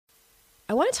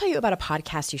I want to tell you about a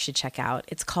podcast you should check out.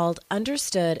 It's called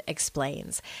Understood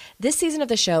Explains. This season of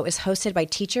the show is hosted by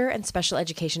teacher and special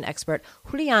education expert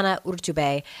Juliana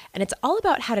Urtubey, and it's all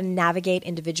about how to navigate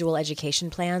individual education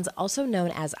plans, also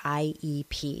known as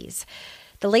IEPs.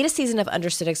 The latest season of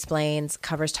Understood Explains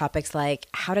covers topics like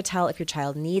how to tell if your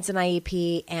child needs an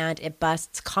IEP, and it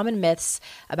busts common myths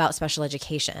about special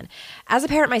education. As a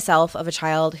parent myself of a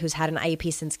child who's had an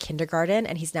IEP since kindergarten,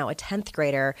 and he's now a 10th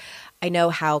grader, I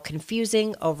know how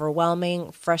confusing,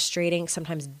 overwhelming, frustrating,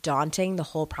 sometimes daunting the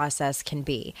whole process can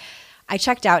be. I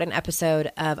checked out an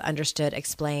episode of Understood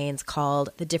Explains called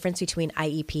The Difference Between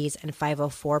IEPs and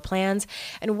 504 Plans.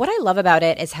 And what I love about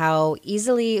it is how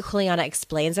easily Juliana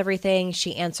explains everything.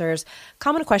 She answers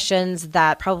common questions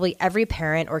that probably every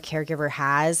parent or caregiver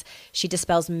has. She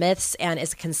dispels myths and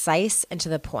is concise and to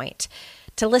the point.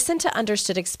 To listen to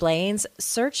Understood Explains,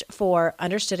 search for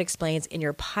Understood Explains in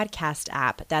your podcast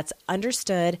app. That's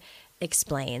Understood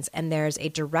Explains. And there's a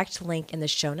direct link in the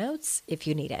show notes if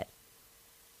you need it.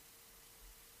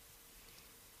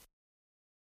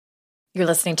 You're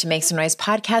listening to Make Some Noise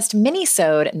podcast,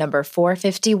 Minisode number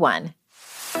 451.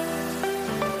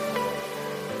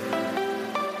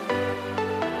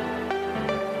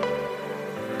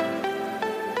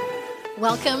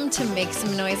 Welcome to Make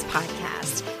Some Noise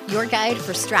podcast, your guide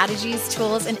for strategies,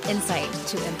 tools, and insight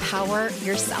to empower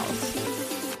yourself.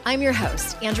 I'm your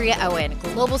host, Andrea Owen,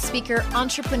 global speaker,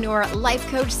 entrepreneur, life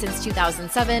coach since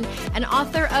 2007, and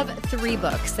author of 3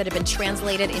 books that have been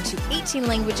translated into 18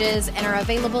 languages and are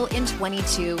available in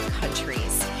 22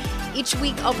 countries. Each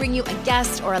week, I'll bring you a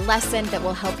guest or a lesson that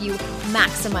will help you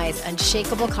maximize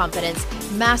unshakable confidence,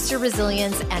 master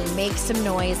resilience, and make some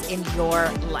noise in your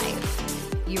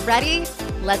life. You ready?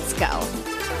 Let's go.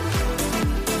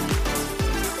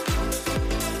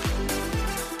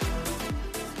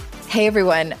 Hey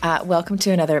everyone, welcome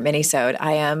to another Minisode.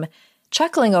 I am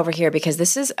chuckling over here because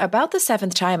this is about the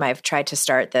 7th time I've tried to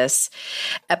start this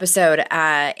episode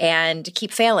and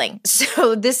keep failing.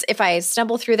 So if I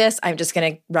stumble through this, I'm just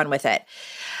going to run with it.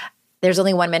 There's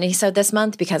only one Minisode this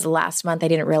month because last month I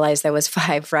didn't realize there was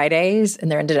 5 Fridays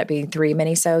and there ended up being 3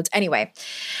 Minisodes. Anyway,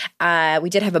 we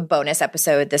did have a bonus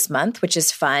episode this month, which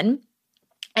is fun.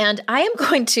 And I am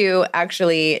going to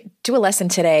actually do a lesson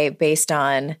today based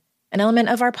on an element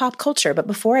of our pop culture. But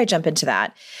before I jump into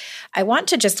that, I want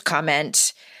to just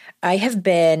comment. I have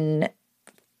been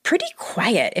pretty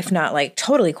quiet, if not like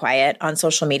totally quiet on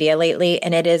social media lately.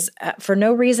 And it is for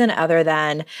no reason other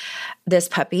than this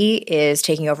puppy is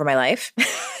taking over my life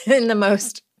in the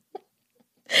most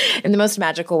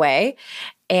magical way.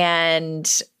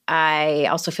 And I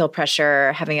also feel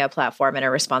pressure having a platform and a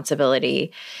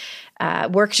responsibility.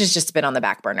 Work has just been on the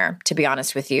back burner, to be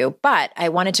honest with you. But I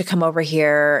wanted to come over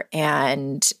here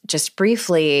and just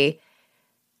briefly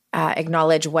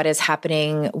acknowledge what is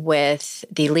happening with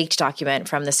the leaked document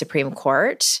from the Supreme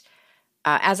Court.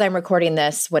 As I'm recording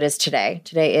this, what is today?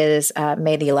 Today is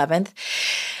May the 11th.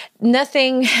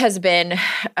 Nothing has been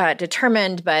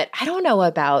determined, but I don't know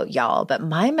about y'all, but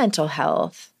my mental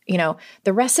health,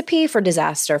 the recipe for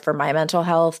disaster for my mental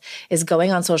health is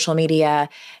going on social media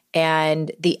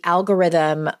and the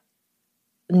algorithm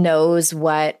knows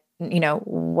what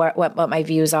my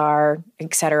views are,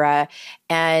 et cetera.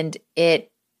 And it,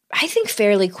 I think,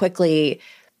 fairly quickly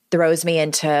throws me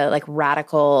into like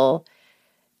radical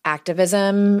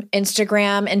activism,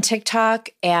 Instagram and TikTok.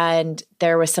 And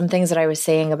there was some things that I was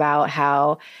saying about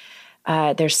how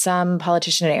there's some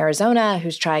politician in Arizona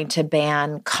who's trying to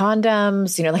ban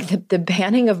condoms, like the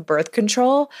banning of birth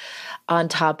control on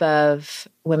top of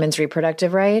women's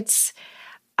reproductive rights.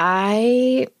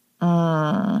 I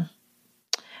can't.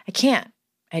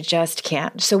 I just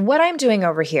can't. So what I'm doing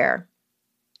over here,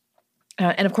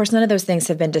 and of course, none of those things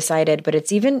have been decided, but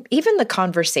it's even the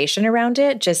conversation around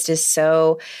it just is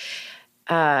so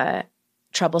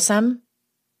troublesome,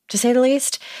 to say the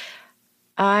least.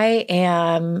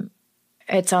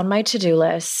 It's on my to-do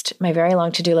list, my very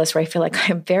long to-do list where I feel like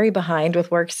I'm very behind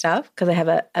with work stuff because I have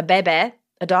a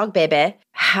dog baby.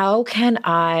 How can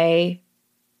I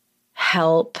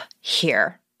help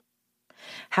here?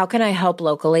 How can I help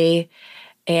locally?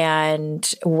 And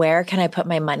where can I put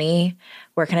my money?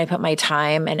 Where can I put my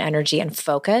time and energy and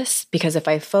focus? Because if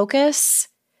I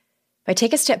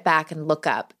take a step back and look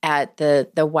up at the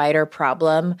wider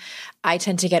problem, I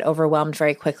tend to get overwhelmed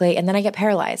very quickly and then I get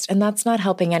paralyzed. And that's not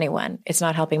helping anyone. It's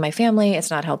not helping my family. It's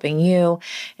not helping you.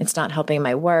 It's not helping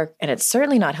my work. And it's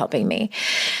certainly not helping me.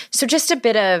 So just a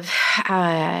bit of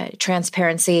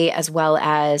transparency, as well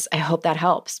as I hope that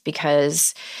helps,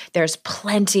 because there's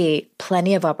plenty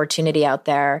of opportunity out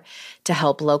there to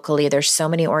help locally. There's so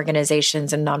many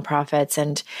organizations and nonprofits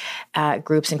and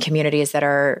groups and communities that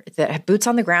have boots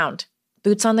on the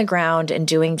ground and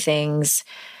doing things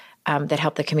that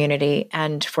help the community.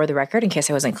 And for the record, in case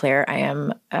I wasn't clear, I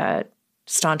am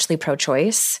staunchly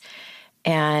pro-choice.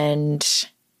 And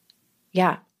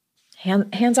yeah,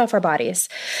 hands off our bodies.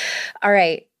 All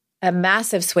right, a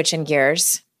massive switch in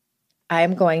gears.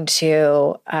 I'm going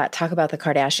to talk about the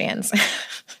Kardashians.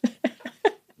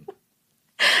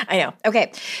 I know.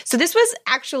 Okay, so this was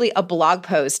actually a blog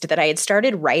post that I had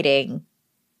started writing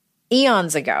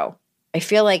eons ago. I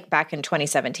feel like back in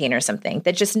 2017 or something,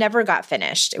 that just never got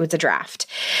finished. It was a draft.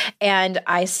 And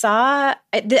I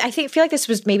feel like this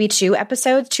was maybe two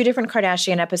different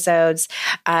Kardashian episodes,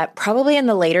 probably in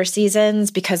the later seasons,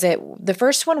 because the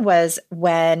first one was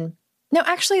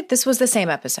this was the same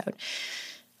episode.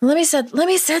 Let me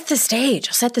set the stage.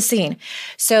 I'll set the scene.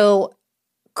 So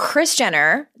Kris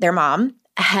Jenner, their mom,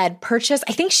 had purchased,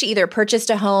 I think she either purchased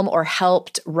a home or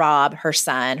helped Rob, her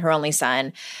only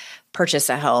son, purchase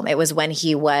a home. It was when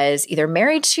he was either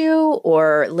married to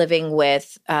or living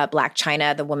with Black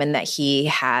China, the woman that he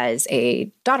has a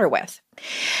daughter with.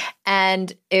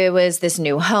 And it was this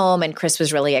new home, and Kris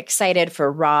was really excited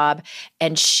for Rob,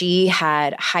 and she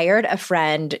had hired a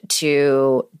friend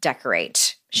to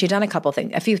decorate. She'd done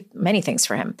many things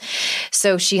for him.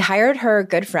 So she hired her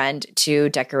good friend to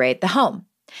decorate the home,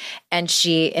 and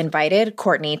she invited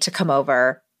Kourtney to come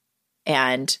over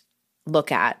and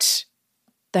look at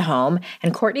the home.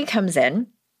 And Kourtney comes in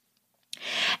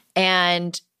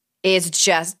and is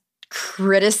just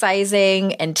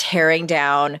criticizing and tearing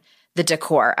down the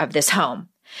decor of this home.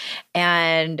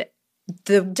 And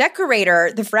the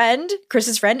decorator,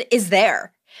 Kris's friend, is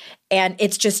there. And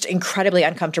it's just incredibly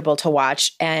uncomfortable to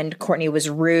watch. And Kourtney was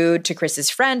rude to Kris's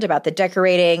friend about the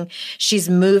decorating. She's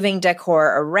moving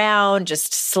decor around,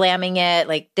 just slamming it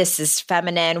like, this is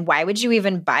feminine. Why would you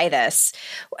even buy this?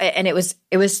 And it was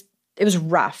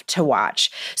rough to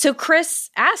watch. So Kris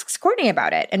asks Kourtney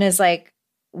about it and is like,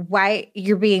 why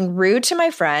you're being rude to my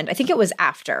friend. I think it was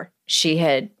after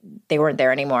they weren't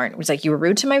there anymore. It was like, you were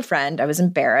rude to my friend. I was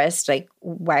embarrassed. Like,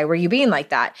 why were you being like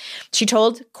that? She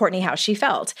told Kourtney how she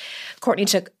felt. Kourtney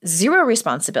took zero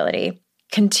responsibility,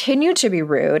 continued to be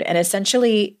rude, and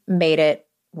essentially made it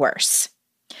worse.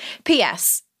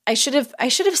 P.S. I should have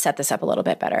set this up a little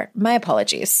bit better. My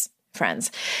apologies, friends.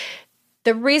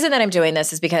 The reason that I'm doing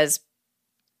this is because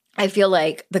I feel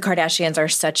like the Kardashians are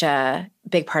such a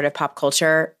big part of pop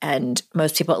culture, and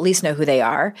most people at least know who they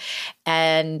are.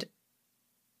 And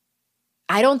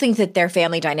I don't think that their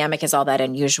family dynamic is all that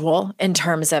unusual in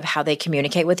terms of how they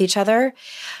communicate with each other.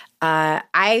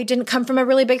 I didn't come from a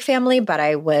really big family, but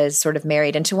I was sort of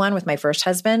married into one with my first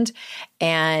husband.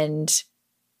 And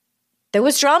there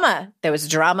was drama.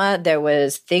 There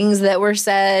was things that were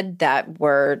said that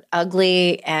were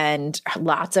ugly and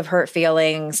lots of hurt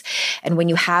feelings. And when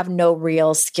you have no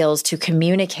real skills to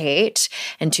communicate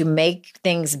and to make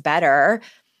things better,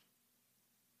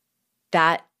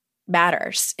 that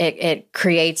matters. It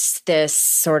creates this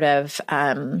sort of,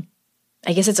 I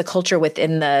guess it's a culture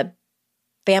within the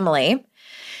family.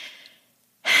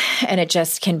 And it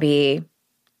just can be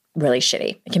really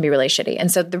shitty. It can be really shitty.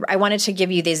 And so I wanted to give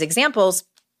you these examples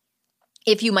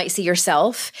if you might see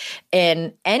yourself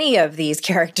in any of these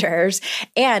characters,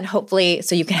 and hopefully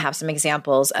so you can have some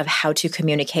examples of how to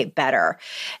communicate better.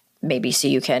 Maybe so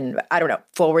you can,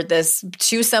 forward this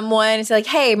to someone and say like,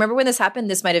 hey, remember when this happened?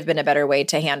 This might have been a better way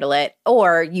to handle it.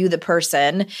 Or you, the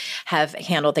person, have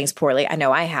handled things poorly. I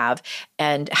know I have,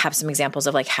 and have some examples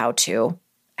of like how to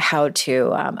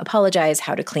apologize,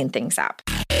 how to clean things up.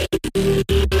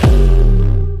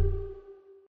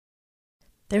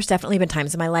 There's definitely been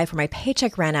times in my life where my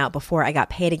paycheck ran out before I got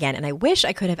paid again, and I wish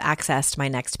I could have accessed my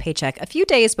next paycheck a few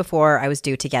days before I was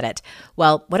due to get it.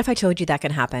 Well, what if I told you that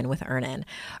can happen with Earnin?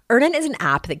 Earnin is an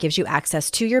app that gives you access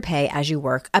to your pay as you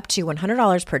work, up to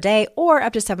 $100 per day or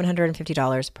up to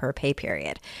 $750 per pay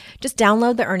period. Just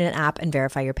download the Earnin app and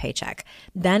verify your paycheck.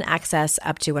 Then access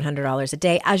up to $100 a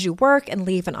day as you work and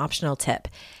leave an optional tip.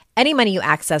 Any money you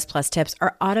access plus tips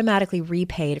are automatically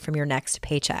repaid from your next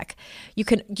paycheck. You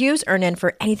can use Earnin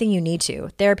for anything you need to,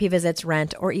 therapy visits,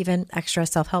 rent, or even extra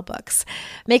self-help books.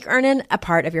 Make Earnin a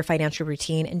part of your financial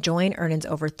routine and join Earnin's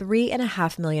over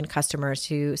 3.5 million customers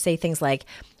who say things like,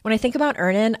 when I think about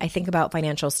Earnin, I think about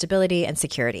financial stability and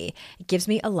security. It gives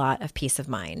me a lot of peace of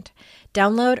mind.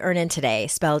 Download Earnin today,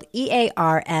 spelled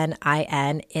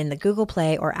EARNIN, in the Google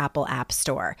Play or Apple App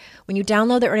Store. When you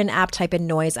download the Earnin app, type in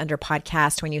Noise under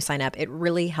podcast when you sign up. It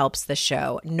really helps the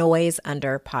show. Noise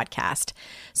under podcast.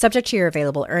 Subject to your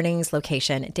available earnings,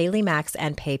 location, daily max,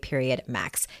 and pay period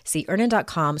max. See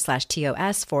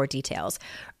earnin.com/TOS for details.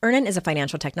 Earnin is a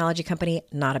financial technology company,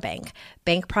 not a bank.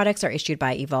 Bank products are issued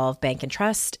by Evolve Bank and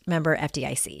Trust, member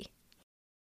FDIC.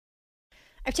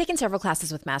 I've taken several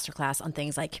classes with Masterclass on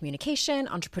things like communication,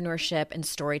 entrepreneurship, and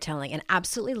storytelling, and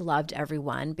absolutely loved every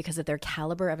one because of their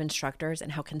caliber of instructors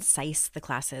and how concise the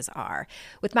classes are.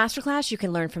 With Masterclass, you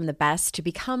can learn from the best to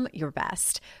become your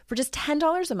best. For just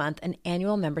 $10 a month, an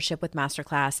annual membership with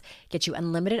Masterclass gets you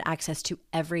unlimited access to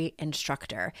every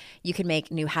instructor. You can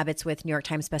make new habits with New York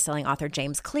Times bestselling author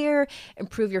James Clear,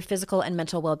 improve your physical and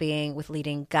mental well-being with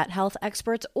leading gut health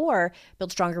experts, or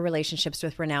build stronger relationships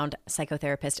with renowned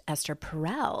psychotherapist Esther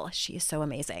Perel. She is so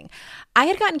amazing. I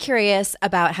had gotten curious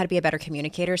about how to be a better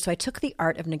communicator, so I took the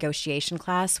Art of Negotiation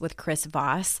class with Chris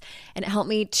Voss, and it helped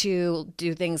me to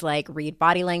do things like read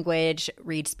body language,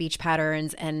 read speech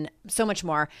patterns, and so much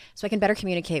more, so I can better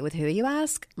communicate with who, you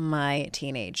ask? My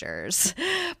teenagers.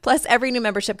 Plus, every new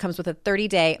membership comes with a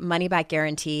 30-day money-back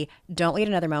guarantee. Don't wait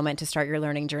another moment to start your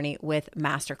learning journey with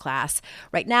Masterclass.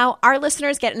 Right now, our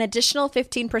listeners get an additional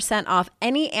 15% off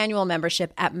any annual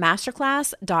membership at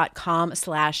masterclass.com/Andrea.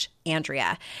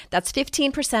 That's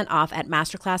 15% off at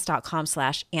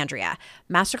masterclass.com/Andrea.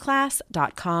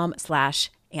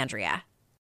 Masterclass.com/Andrea.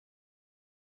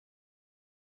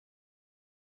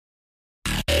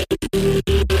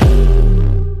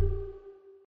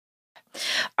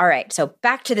 All right, so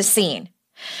back to the scene.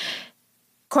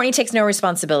 Kourtney takes no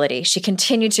responsibility. She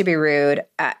continued to be rude.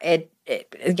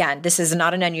 Again, this is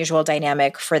not an unusual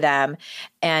dynamic for them,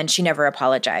 and she never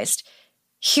apologized.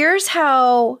 Here's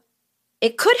how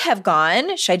it could have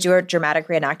gone. Should I do a dramatic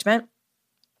reenactment?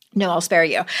 No, I'll spare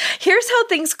you. Here's how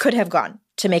things could have gone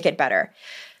to make it better.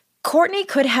 Kourtney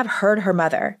could have heard her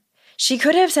mother. She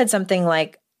could have said something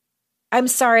like, I'm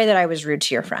sorry that I was rude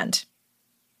to your friend.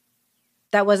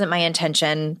 That wasn't my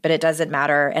intention, but it doesn't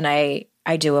matter, and I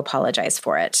do apologize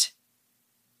for it.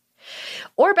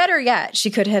 Or better yet, she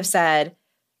could have said,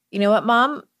 you know what,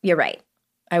 Mom? You're right.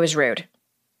 I was rude.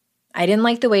 I didn't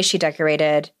like the way she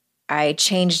decorated. I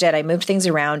changed it. I moved things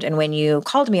around. And when you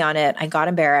called me on it, I got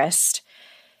embarrassed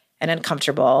and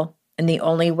uncomfortable. And the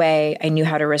only way I knew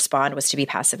how to respond was to be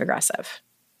passive aggressive.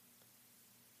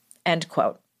 End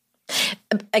quote.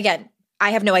 Again,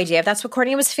 I have no idea if that's what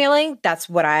Kourtney was feeling. That's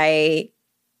what I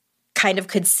kind of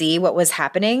could see what was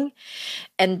happening.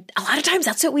 And a lot of times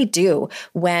that's what we do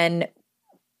when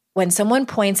someone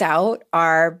points out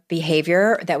our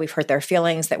behavior, that we've hurt their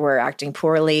feelings, that we're acting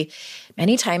poorly.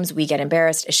 Many times we get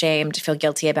embarrassed, ashamed, feel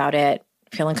guilty about it,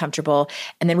 feel uncomfortable,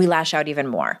 and then we lash out even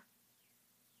more.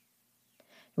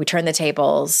 We turn the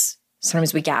tables.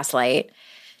 Sometimes we gaslight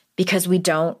because we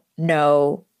don't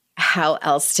know how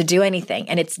else to do anything.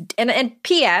 And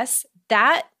P.S.,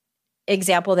 that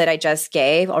example that I just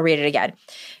gave, I'll read it again.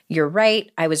 You're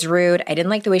right. I was rude. I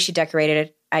didn't like the way she decorated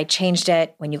it. I changed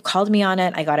it. When you called me on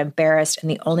it, I got embarrassed. And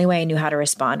the only way I knew how to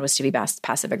respond was to be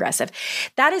passive aggressive.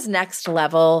 That is next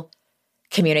level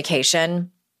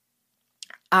communication.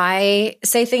 I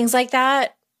say things like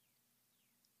that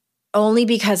only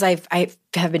because I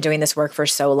have been doing this work for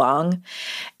so long,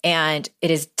 and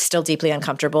it is still deeply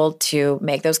uncomfortable to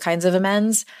make those kinds of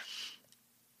amends.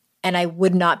 And I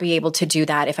would not be able to do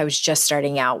that if I was just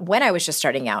starting out, when I was just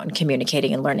starting out and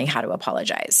communicating and learning how to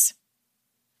apologize.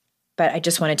 But I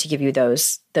just wanted to give you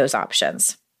those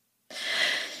options.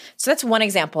 So that's one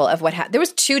example of what happened. There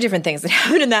was two different things that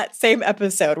happened in that same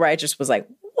episode where I just was like,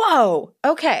 whoa,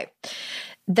 okay.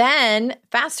 Then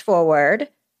fast forward,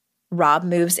 Rob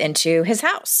moves into his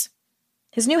house,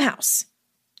 his new house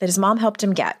that his mom helped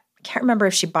him get. I can't remember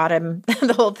if she bought him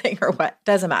the whole thing or what.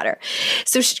 Doesn't matter.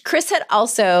 So Chris had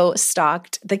also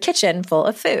stocked the kitchen full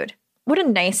of food. What a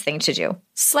nice thing to do.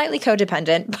 Slightly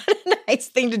codependent, but a nice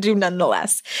thing to do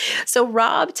nonetheless. So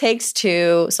Rob takes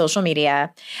to social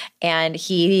media and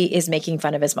he is making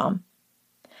fun of his mom.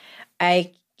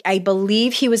 I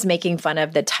believe he was making fun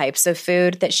of the types of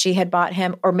food that she had bought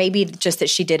him, or maybe just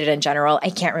that she did it in general. I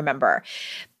can't remember.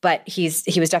 But he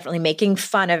was definitely making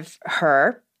fun of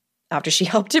her after she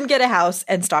helped him get a house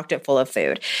and stocked it full of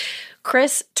food.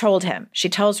 She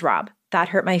tells Rob, that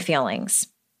hurt my feelings.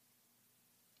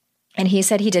 And he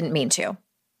said he didn't mean to,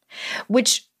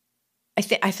 which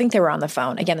I think they were on the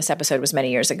phone. Again, this episode was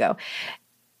many years ago.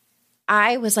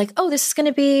 I was like, oh, this is going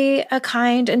to be a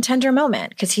kind and tender moment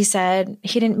because he said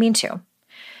he didn't mean to.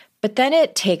 But then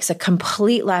it takes a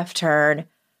complete left turn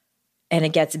and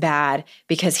it gets bad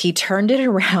because he turned it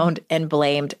around and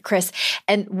blamed Chris.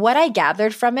 And what I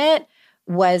gathered from it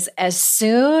was as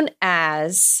soon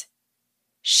as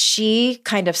she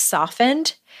kind of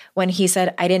softened when he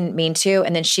said, I didn't mean to,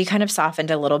 and then she kind of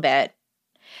softened a little bit,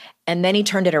 and then he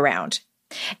turned it around.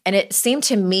 And it seemed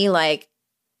to me like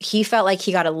he felt like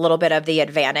he got a little bit of the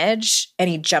advantage and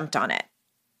he jumped on it.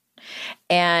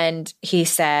 And he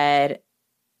said,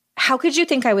 how could you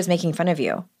think I was making fun of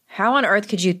you? How on earth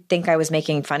could you think I was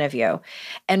making fun of you?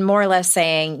 And more or less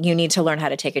saying, you need to learn how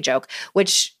to take a joke,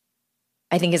 which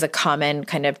I think is a common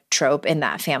kind of trope in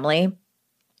that family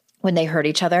when they hurt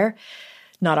each other.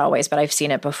 Not always, but I've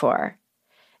seen it before.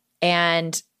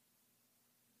 And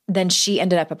then she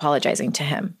ended up apologizing to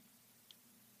him,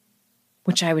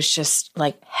 which I was just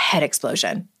like head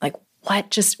explosion. Like, what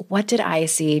did I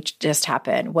see just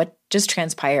happen? What just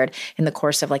transpired in the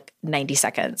course of like 90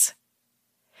 seconds?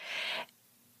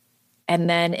 And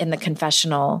then in the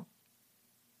confessional,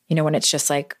 you know, when it's just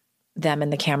like them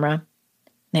and the camera,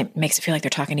 and it makes it feel like they're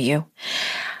talking to you.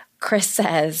 Chris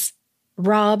says,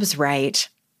 Rob's right.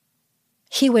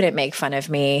 He wouldn't make fun of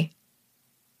me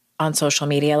on social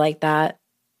media like that.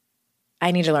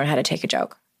 I need to learn how to take a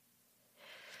joke.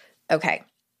 Okay,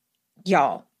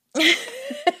 y'all.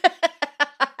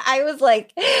 I was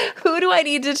like, who do I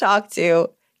need to talk to?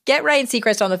 Get Ryan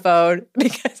Seacrest on the phone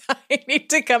because I need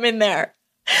to come in there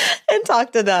and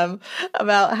talk to them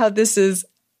about how this is,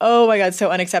 oh my God, so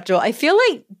unacceptable. I feel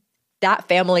like that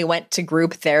family went to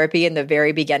group therapy in the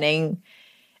very beginning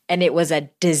and it was a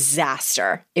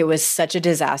disaster. It was such a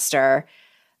disaster.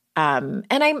 And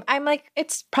I'm like,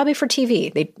 it's probably for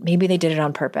TV. Maybe they did it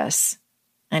on purpose.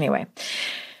 Anyway,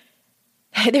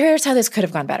 here's how this could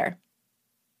have gone better.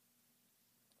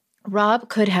 Rob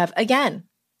could have, again,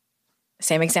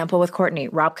 same example with Courtney.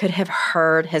 Rob could have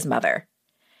heard his mother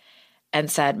and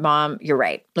said, Mom, you're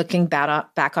right. Looking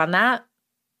back on that.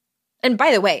 And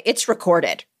by the way, it's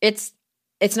recorded. It's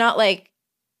not like,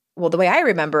 well, the way I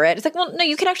remember it, it's like, well, no,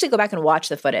 you can actually go back and watch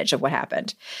the footage of what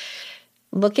happened.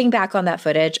 Looking back on that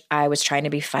footage, I was trying to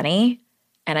be funny,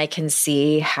 and I can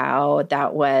see how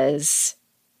that was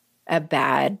a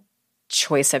bad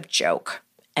choice of joke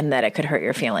and that it could hurt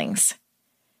your feelings.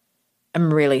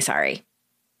 I'm really sorry.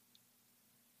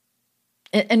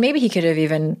 And maybe he could have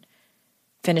even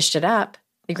finished it up,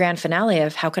 the grand finale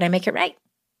of how could I make it right?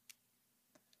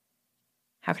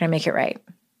 How can I make it right?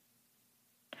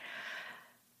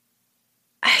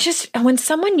 When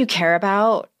someone you care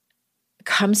about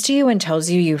comes to you and tells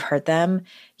you you've hurt them,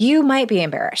 you might be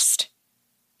embarrassed.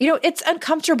 You know, it's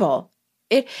uncomfortable.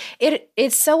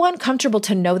 It's so uncomfortable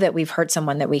to know that we've hurt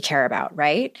someone that we care about,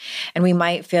 right? And we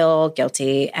might feel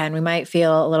guilty and we might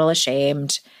feel a little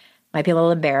ashamed, might be a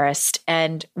little embarrassed.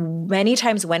 And many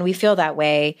times when we feel that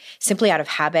way, simply out of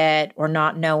habit or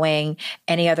not knowing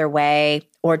any other way,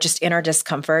 or just in our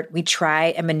discomfort, we try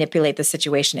and manipulate the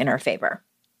situation in our favor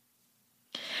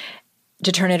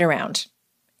to turn it around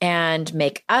and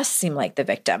make us seem like the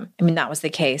victim. I mean, that was the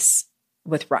case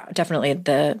with Rob, definitely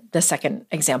the second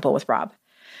example with Rob.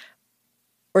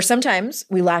 Or sometimes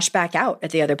we lash back out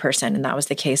at the other person, and that was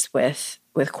the case with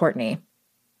Courtney.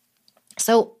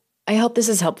 So I hope this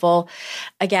is helpful.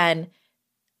 Again,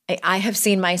 I have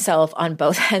seen myself on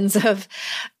both ends of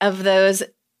those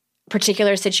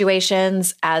particular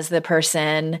situations as the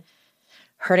person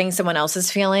hurting someone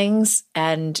else's feelings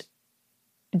and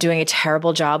doing a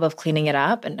terrible job of cleaning it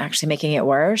up and actually making it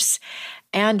worse,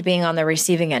 and being on the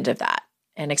receiving end of that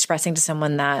and expressing to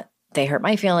someone that they hurt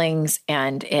my feelings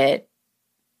and it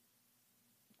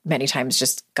many times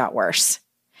just got worse.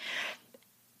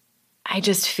 I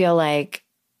just feel like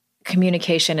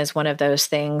communication is one of those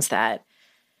things that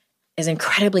is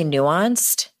incredibly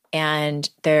nuanced, and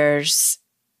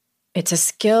it's a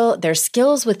skill. There's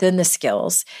skills within the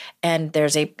skills, and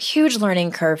there's a huge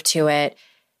learning curve to it.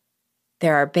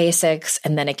 There are basics,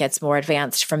 and then it gets more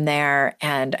advanced from there.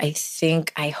 And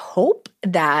I hope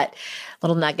that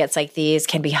little nuggets like these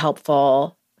can be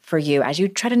helpful for you as you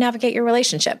try to navigate your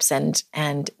relationships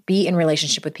and be in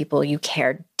relationship with people you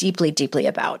care deeply, deeply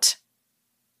about.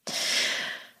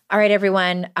 All right,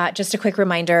 everyone, just a quick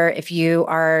reminder, if you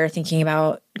are thinking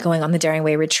about going on the Daring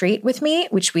Way retreat with me,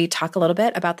 which we talk a little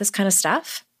bit about this kind of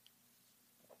stuff,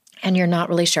 and you're not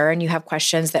really sure and you have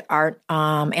questions that aren't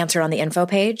answered on the info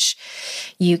page,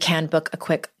 you can book a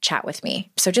quick chat with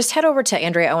me. So just head over to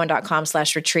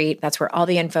AndreaOwen.com/retreat. That's where all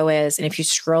the info is. And if you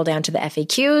scroll down to the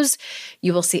FAQs,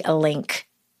 you will see a link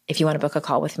if you want to book a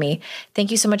call with me.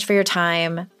 Thank you so much for your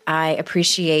time. I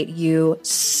appreciate you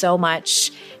so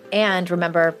much. And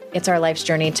remember, it's our life's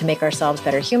journey to make ourselves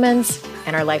better humans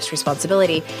and our life's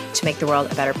responsibility to make the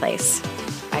world a better place.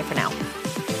 Bye for now.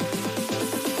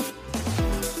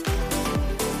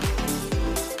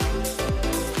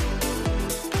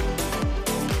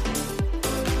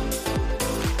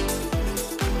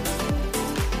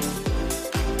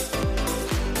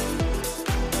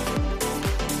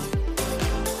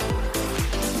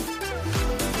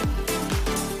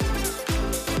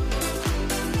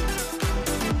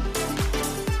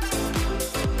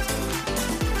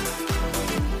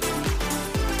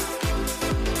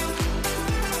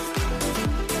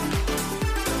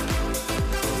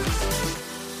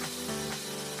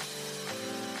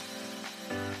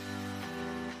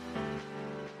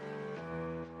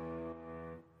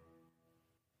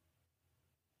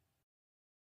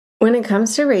 When it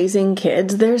comes to raising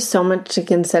kids, there's so much to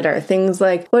consider. Things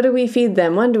like, what do we feed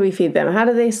them? When do we feed them? How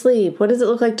do they sleep? What does it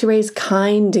look like to raise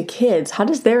kind kids? How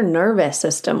does their nervous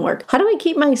system work? How do I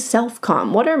keep myself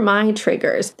calm? What are my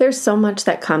triggers? There's so much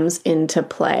that comes into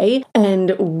play,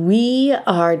 and we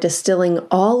are distilling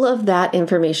all of that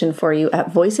information for you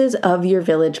at Voices of Your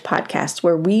Village podcast,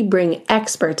 where we bring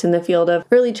experts in the field of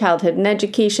early childhood and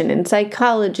education and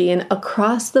psychology and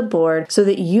across the board so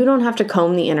that you don't have to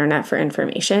comb the internet for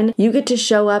information. You get to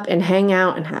show up and hang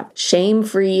out and have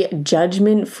shame-free,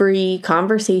 judgment-free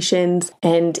conversations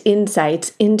and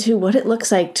insights into what it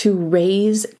looks like to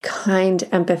raise kind,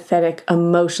 empathetic,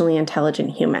 emotionally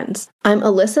intelligent humans. I'm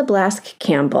Alyssa Blask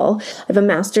Campbell. I have a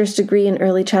master's degree in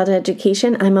early childhood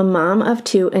education. I'm a mom of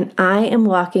 2, and I am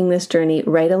walking this journey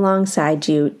right alongside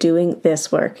you doing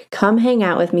this work. Come hang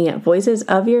out with me at Voices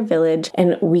of Your Village,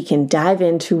 and we can dive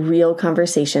into real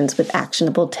conversations with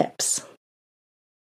actionable tips.